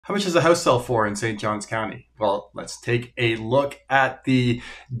How much does a house sell for in St. Johns County? Well, let's take a look at the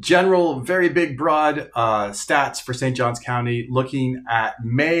general, very big, broad stats for St. Johns County looking at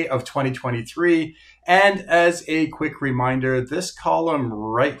May of 2023. And as a quick reminder, this column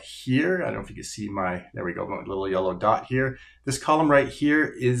right here, I don't know if you can see there we go, my little yellow dot here. This column right here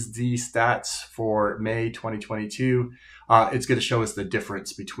is the stats for May 2022. It's going to show us the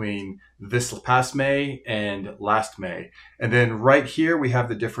difference between this past May and last May. And then right here, we have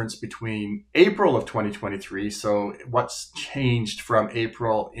the difference between April of 2023. So what's changed from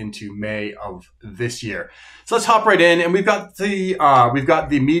April into May of this year. So let's hop right in. And we've got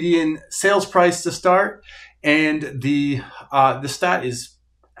the median sales price to start. And the stat is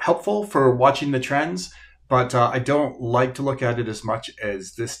helpful for watching the trends. But I don't like to look at it as much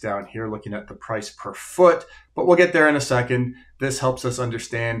as this down here, looking at the price per foot. But we'll get there in a second. This helps us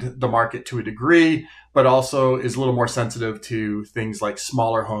understand the market to a degree, but also is a little more sensitive to things like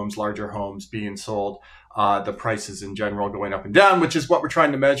smaller homes, larger homes being sold, the prices in general going up and down, which is what we're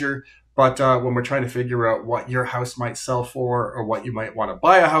trying to measure. But when we're trying to figure out what your house might sell for, or what you might want to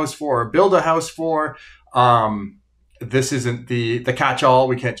buy a house for, or build a house for, this isn't the catch-all.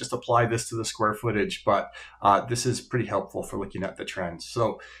 We can't just apply this to the square footage, but this is pretty helpful for looking at the trends.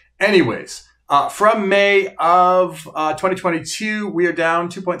 So anyways, from May of 2022, we are down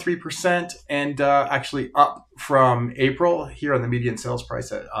 2.3% and actually up from April here on the median sales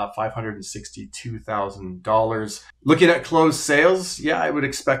price at $562,000. Looking at closed sales, yeah, I would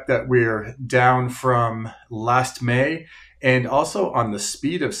expect that we're down from last May. And also on the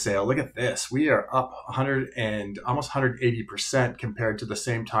speed of sale, look at this. We are up 100 and almost 180% compared to the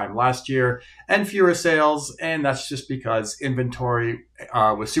same time last year, and fewer sales. And that's just because inventory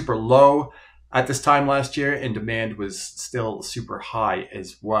was super low at this time last year and demand was still super high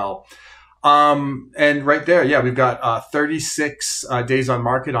as well. And right there, yeah, we've got 36 days on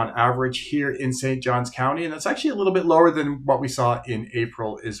market on average here in St. Johns County. And that's actually a little bit lower than what we saw in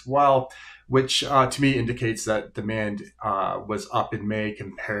April as well, which to me indicates that demand was up in May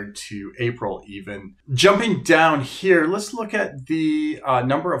compared to April even. Jumping down here, let's look at the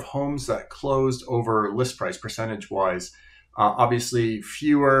number of homes that closed over list price percentage-wise. Obviously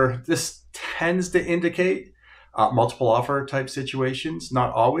fewer. This tends to indicate multiple offer type situations,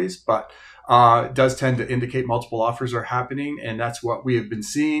 not always, but it does tend to indicate multiple offers are happening. And that's what we have been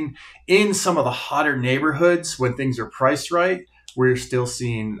seeing in some of the hotter neighborhoods when things are priced right. We're still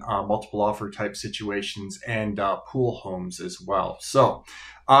seeing multiple offer type situations and pool homes as well. So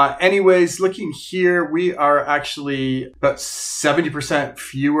anyways, looking here, we are actually about 70%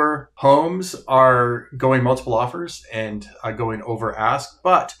 fewer homes are going multiple offers and going over ask,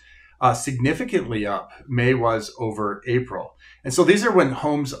 but significantly up. May was over April. And so these are when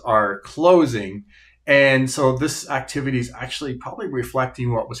homes are closing. And so this activity is actually probably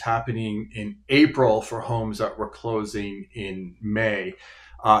reflecting what was happening in April for homes that were closing in May.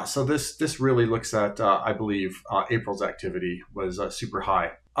 So this really looks at, I believe, April's activity was super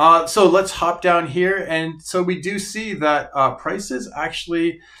high. So let's hop down here. And so we do see that prices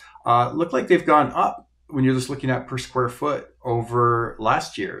actually look like they've gone up when you're just looking at per square foot over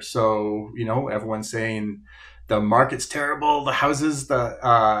last year. So, you know, everyone's saying the market's terrible, the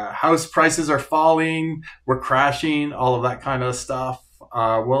house prices are falling, we're crashing, all of that kind of stuff.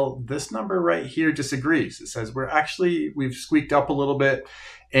 Well, this number right here disagrees. It says we've squeaked up a little bit.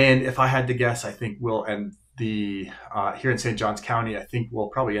 And if I had to guess, I think we'll end here in St. Johns County, I think we'll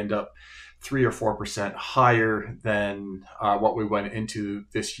probably end up 3 or 4% higher than what we went into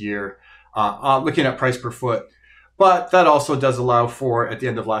this year, looking at price per foot. But that also does allow for, at the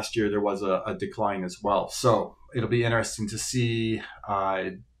end of last year, there was a decline as well. So it'll be interesting to see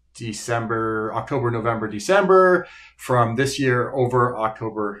October, November, December from this year over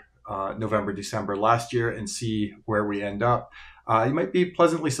October, November, December last year and see where we end up. You might be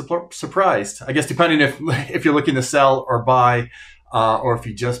pleasantly surprised, I guess, depending if you're looking to sell or buy, or if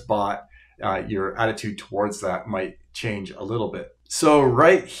you just bought, your attitude towards that might change a little bit. So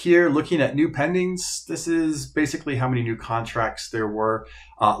right here, looking at new pendings, this is basically how many new contracts there were.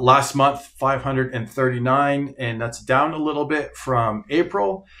 Last month, 539, and that's down a little bit from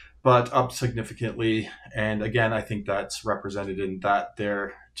April, but up significantly. And again, I think that's represented in that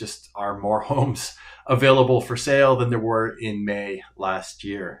there just are more homes available for sale than there were in May last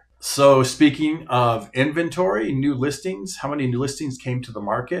year. So speaking of inventory, new listings, how many new listings came to the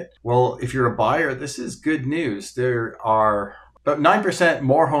market? Well, if you're a buyer, this is good news. There are about 9%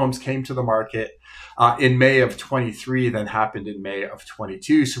 more homes came to the market in May of 23 than happened in May of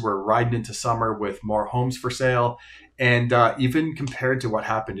 22. So we're riding into summer with more homes for sale. And even compared to what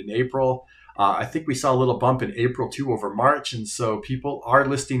happened in April, I think we saw a little bump in April too over March. And so people are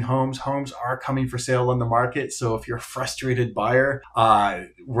listing homes. Homes are coming for sale on the market. So if you're a frustrated buyer,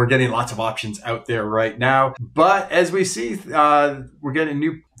 we're getting lots of options out there right now. But as we see, we're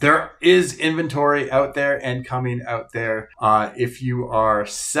getting there is inventory out there and coming out there. If you are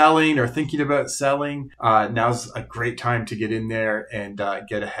selling or thinking about selling, now's a great time to get in there and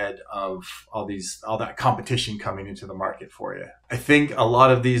get ahead of all that competition coming into the market for you. I think a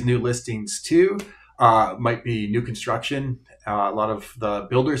lot of these new listings too might be new construction. A lot of the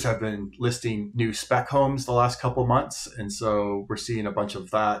builders have been listing new spec homes the last couple months. And so we're seeing a bunch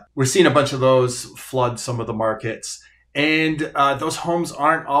of that. We're seeing a bunch of those flood some of the markets. And those homes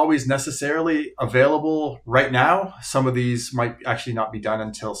aren't always necessarily available right now. Some of these might actually not be done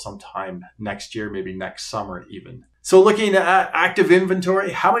until sometime next year, maybe next summer even. So looking at active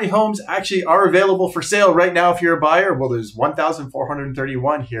inventory, how many homes actually are available for sale right now if you're a buyer? Well, there's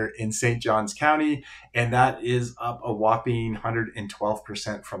 1,431 here in St. Johns County, and that is up a whopping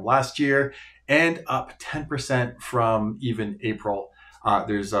 112% from last year and up 10% from even April.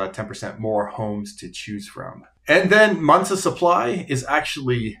 There's 10% more homes to choose from. And then months of supply is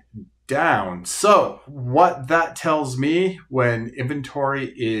actually down. So what that tells me, when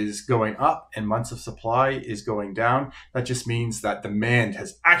inventory is going up and months of supply is going down, that just means that demand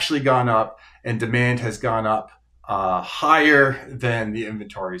has actually gone up, and demand has gone up higher than the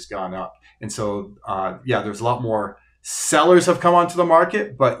inventory's gone up. And so, there's a lot more sellers have come onto the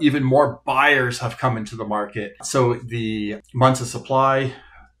market, but even more buyers have come into the market. So the months of supply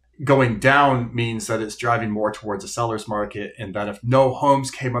going down means that it's driving more towards a seller's market, and that if no homes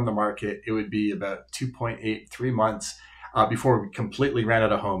came on the market, it wowould be about 2.83 months before we completely ran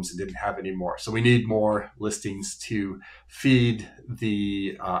out of homes and didn't have any more. So we need more listings to feed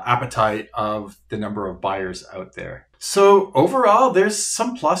the appetite of the number of buyers out there. So overall, there's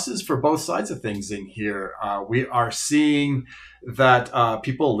some pluses for both sides of things in here. We are seeing that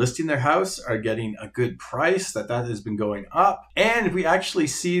people listing their house are getting a good price, that has been going up. And we actually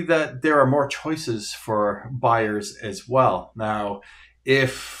see that there are more choices for buyers as well. Now,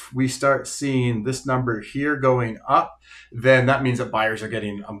 if we start seeing this number here going up, then that means that buyers are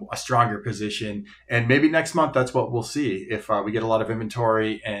getting a stronger position. And maybe next month, that's what we'll see. If we get a lot of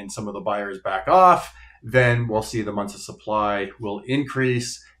inventory and some of the buyers back off, then we'll see the months of supply will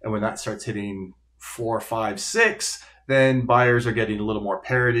increase. And when that starts hitting 4, 5, 6, then buyers are getting a little more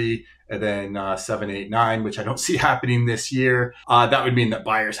parity. And then 7, 8, 9, which I don't see happening this year. That would mean that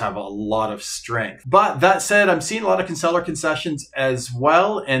buyers have a lot of strength. But that said, I'm seeing a lot of seller concessions as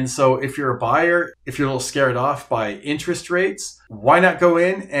well. And so if you're a buyer, if you're a little scared off by interest rates, why not go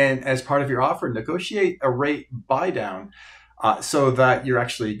in and, as part of your offer, negotiate a rate buy down so that you're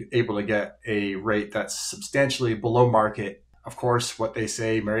actually able to get a rate that's substantially below market. Of course, what they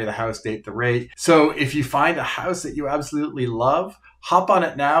say, marry the house, date the rate. So if you find a house that you absolutely love, hop on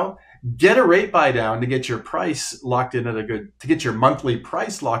it now. Get a rate buy down to get your price locked in to get your monthly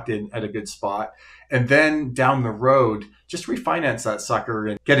price locked in at a good spot. And then down the road, just refinance that sucker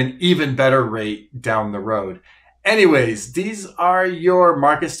and get an even better rate down the road. Anyways, these are your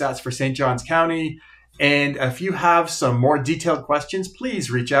market stats for St. Johns County. And if you have some more detailed questions, please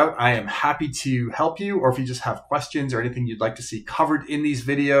reach out. I am happy to help you. Or if you just have questions or anything you'd like to see covered in these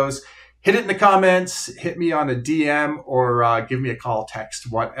videos, hit it in the comments, hit me on a DM, or give me a call,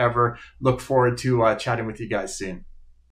 text, whatever. Look forward to chatting with you guys soon.